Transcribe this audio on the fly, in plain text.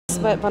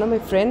one of my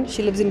friends.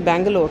 She lives in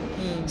Bangalore.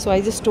 So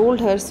I just told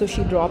her. So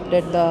she dropped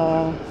at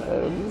the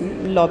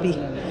lobby.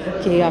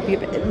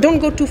 Okay, don't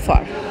go too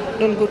far.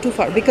 Don't go too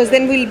far because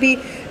then we'll be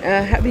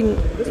having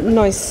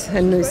noise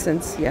and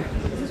nuisance. Yeah.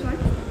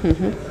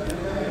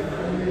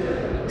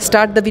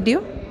 Start the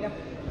video.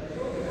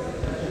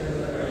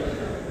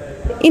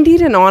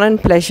 Indeed, an honor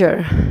and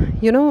pleasure.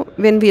 You know,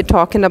 when we are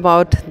talking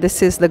about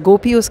this is the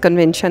Gopios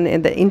Convention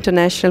and the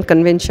International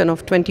Convention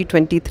of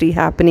 2023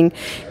 happening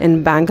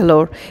in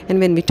Bangalore. And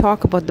when we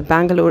talk about the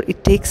Bangalore,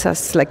 it takes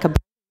us like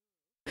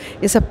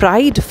it's a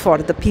pride for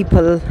the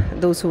people,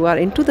 those who are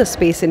into the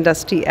space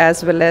industry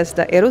as well as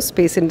the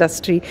aerospace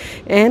industry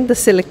and the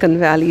Silicon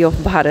Valley of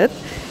Bharat.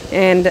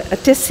 And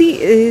Tessy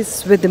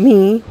is with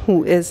me,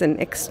 who is an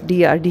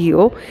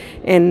ex-DRDO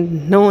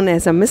and known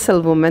as a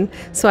missile woman.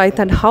 So I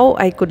thought how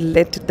I could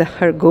let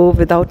her go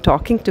without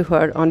talking to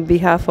her on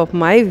behalf of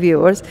my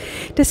viewers.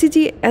 Tessy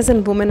ji, as a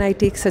woman, I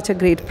take such a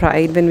great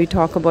pride when we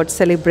talk about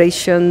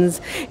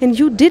celebrations. And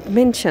you did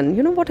mention,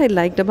 you know what I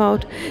liked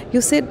about,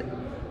 you said,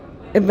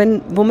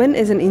 when woman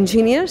is an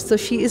engineer, so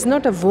she is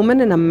not a woman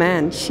and a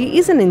man. She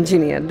is an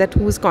engineer that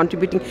who is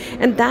contributing.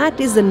 And that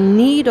is the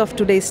need of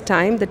today's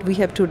time, that we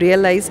have to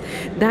realize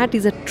that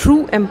is a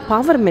true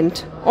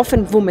empowerment of a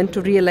woman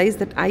to realize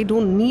that I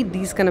don't need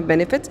these kind of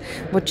benefits.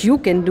 What you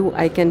can do,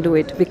 I can do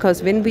it.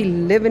 Because when we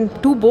live in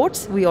two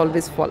boats, we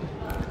always fall.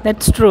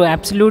 That's true,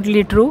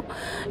 absolutely true.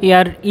 You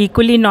are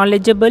equally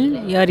knowledgeable,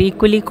 you are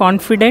equally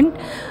confident.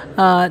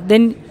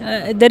 Then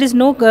there is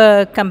no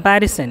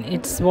comparison.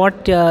 It's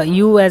what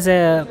you as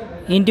a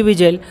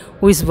individual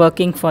who is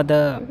working for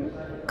the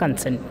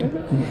consent.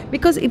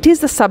 Because it is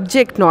the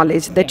subject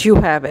knowledge that you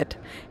have it.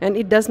 And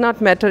it does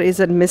not matter is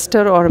it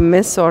Mr. or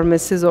Miss or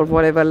Mrs. or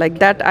whatever. Like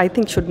that, I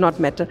think should not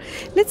matter.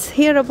 Let's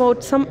hear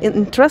about some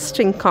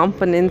interesting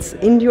components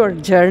in your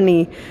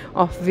journey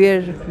of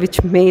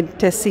which made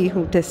Tessy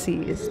who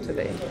Tessy is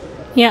today.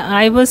 Yeah,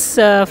 I was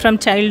from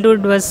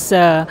childhood was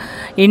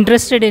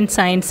interested in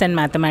science and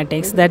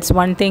mathematics. That's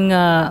one thing.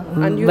 Yeah,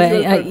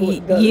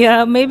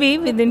 maybe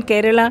within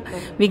Kerala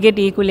we get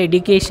equal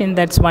education.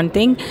 That's one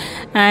thing.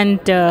 And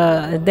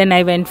then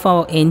I went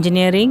for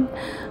engineering.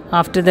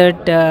 After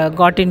that,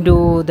 got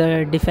into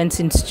the Defense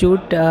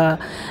Institute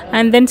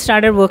and then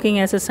started working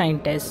as a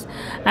scientist.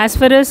 As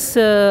far as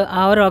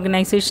our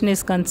organization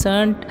is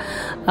concerned,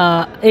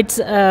 it's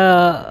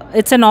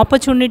an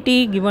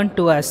opportunity given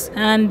to us,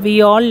 and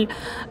we all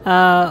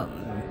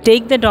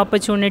take that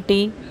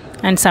opportunity.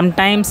 And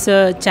sometimes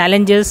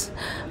challenges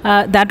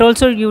that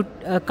also you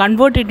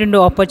convert it into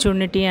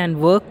opportunity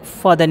and work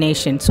for the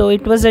nation. So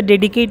it was a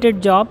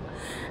dedicated job,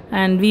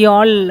 and we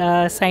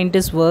all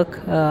scientists work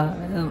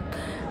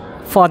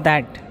for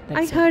that.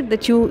 I heard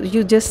that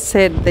you just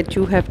said that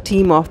you have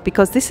team off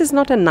because this is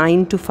not a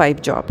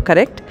 9-to-5 job,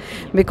 correct?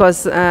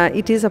 Because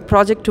it is a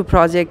project to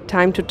project,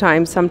 time to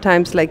time,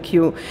 sometimes like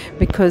you.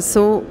 Because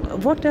so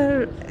what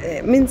are,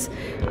 means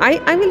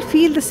I will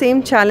feel the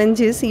same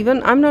challenges.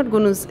 Even I'm not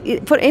going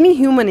to, for any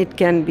human it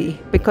can be,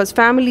 because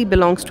family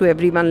belongs to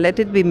everyone, let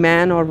it be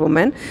man or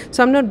woman.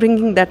 So I'm not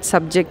bringing that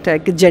subject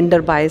like a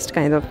gender biased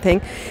kind of thing.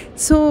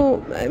 So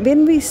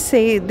when we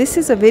say this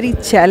is a very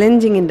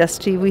challenging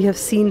industry, we have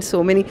seen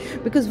so many,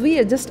 because we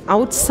are just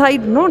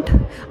outside, not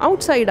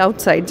outside,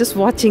 just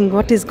watching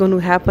what is going to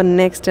happen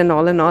next and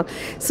all.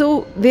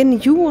 So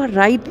when you are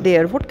right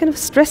there, what kind of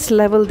stress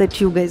level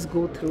that you guys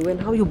go through and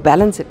how you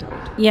balance it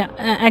out? Yeah,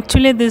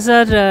 actually these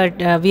are,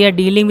 we are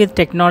dealing with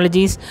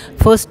technologies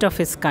first of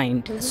its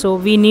kind. So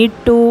we need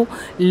to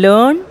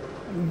learn,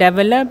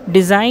 develop,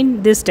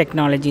 design these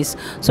technologies.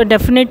 So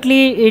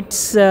definitely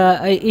it's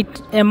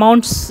it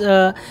amounts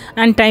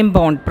and time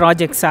bound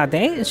projects are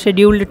there,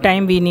 scheduled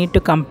time we need to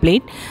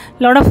complete.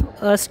 A lot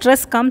of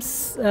stress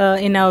comes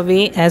in our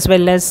way, as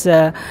well as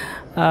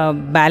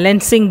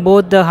balancing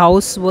both the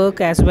housework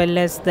as well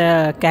as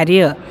the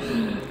career.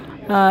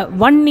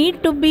 One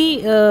need to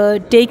be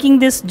taking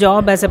this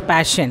job as a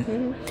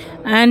passion,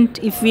 and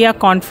if we are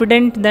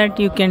confident that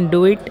you can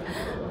do it,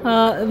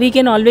 we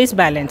can always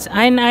balance.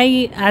 And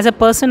I, as a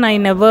person, I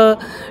never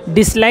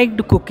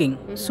disliked cooking.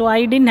 So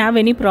I didn't have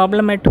any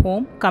problem at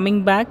home.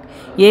 Coming back,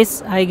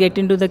 yes, I get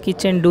into the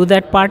kitchen, do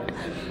that part.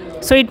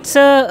 So it's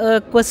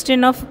a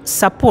question of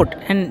support,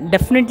 and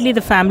definitely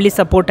the family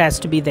support has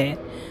to be there.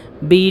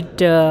 Be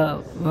it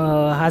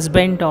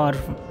husband or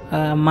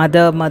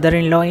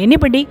mother-in-law,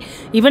 anybody,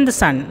 even the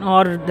son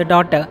or the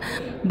daughter.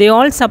 They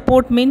all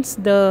support, means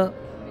the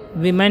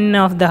women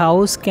of the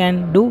house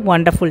can do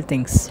wonderful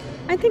things.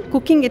 I think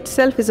cooking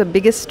itself is the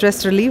biggest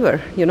stress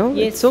reliever, you know.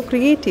 Yes. It's so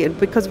creative,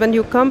 because when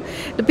you come,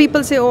 the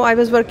people say, oh, I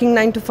was working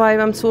 9 to 5,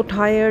 I'm so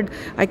tired,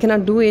 I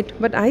cannot do it.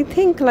 But I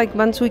think like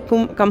once we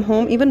come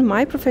home, even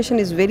my profession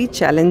is very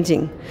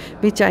challenging,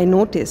 which I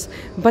notice.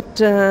 But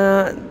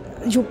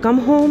you come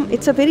home,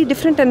 it's a very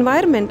different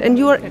environment, and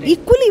you are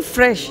equally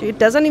fresh. It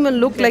doesn't even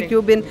look like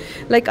you've been,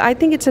 like, I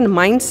think it's a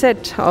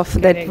mindset of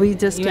that we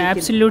just You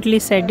absolutely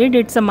said it.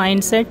 It's a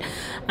mindset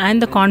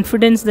and the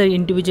confidence the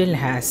individual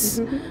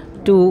has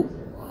to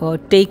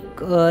take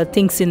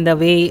things in the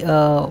way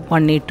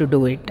one need to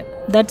do it.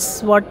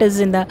 That's what is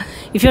in the.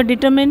 If you're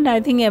determined, I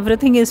think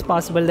everything is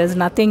possible. There's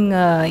nothing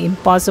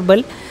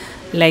impossible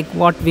like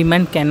what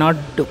women cannot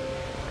do.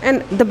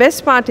 And the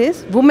best part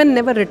is, woman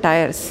never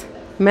retires.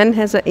 Men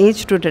has an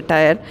age to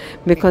retire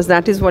because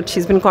that is what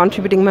she's been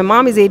contributing. My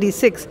mom is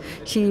 86.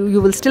 You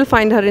will still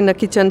find her in the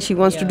kitchen. She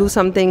wants to do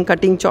something,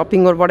 cutting,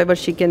 chopping, or whatever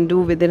she can do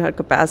within her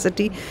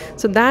capacity.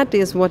 So that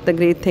is what the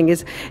great thing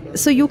is.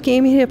 So you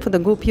came here for the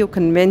GoPO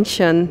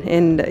convention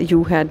and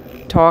you had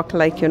talk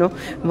like,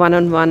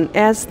 one-on-one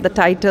as the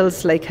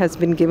titles like has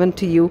been given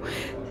to you.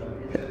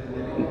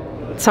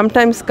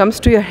 Sometimes comes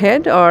to your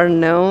head or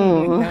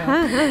no?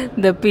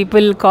 The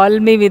people call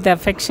me with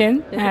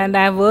affection, and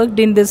I've worked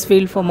in this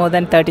field for more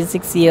than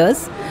 36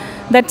 years.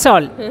 That's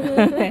all.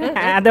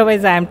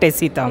 Otherwise, I am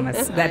Tessy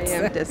Thomas. I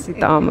am Tessy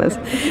Thomas.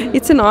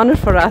 It's an honor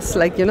for us,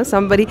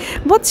 somebody.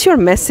 What's your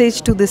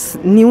message to this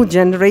new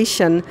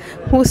generation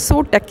who's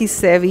so techie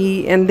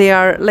savvy and they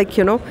are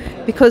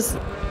because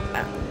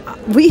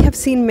we have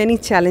seen many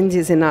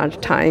challenges in our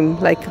time.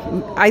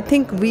 I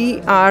think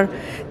we are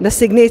the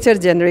signature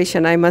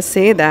generation, I must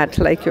say that,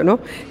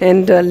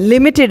 and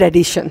limited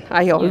edition.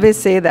 I always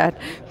say that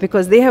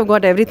because they have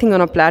got everything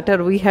on a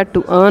platter. We had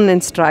to earn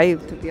and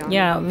strive, to be honest.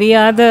 Yeah, we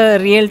are the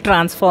real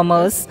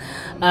transformers,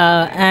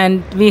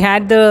 and we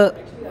had the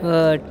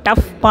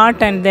tough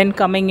part and then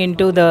coming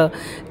into the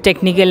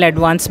technical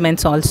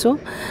advancements also.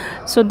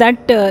 So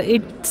that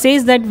it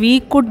says that we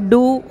could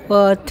do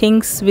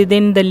things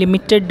within the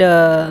limited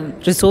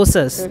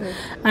resources,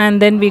 and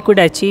then we could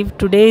achieve.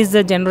 Today's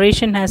the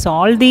generation has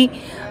all the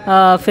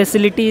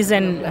facilities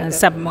and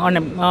as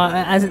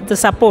the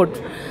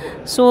support.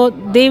 So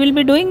they will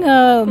be doing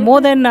more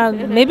than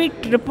maybe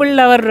triple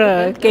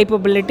our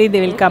capability.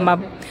 They will come up.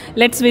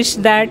 Let's wish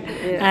that,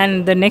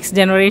 and the next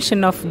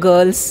generation of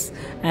girls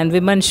and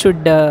women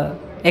should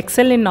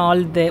excel in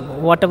all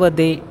whatever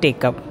they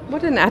take up.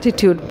 What an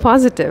attitude,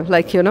 positive,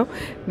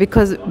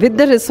 because with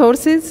the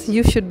resources,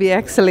 you should be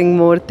excelling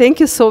more. Thank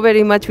you so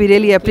very much. We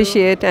really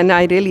appreciate and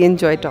I really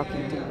enjoy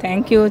talking to you.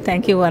 Thank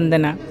you,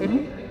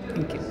 Vandana.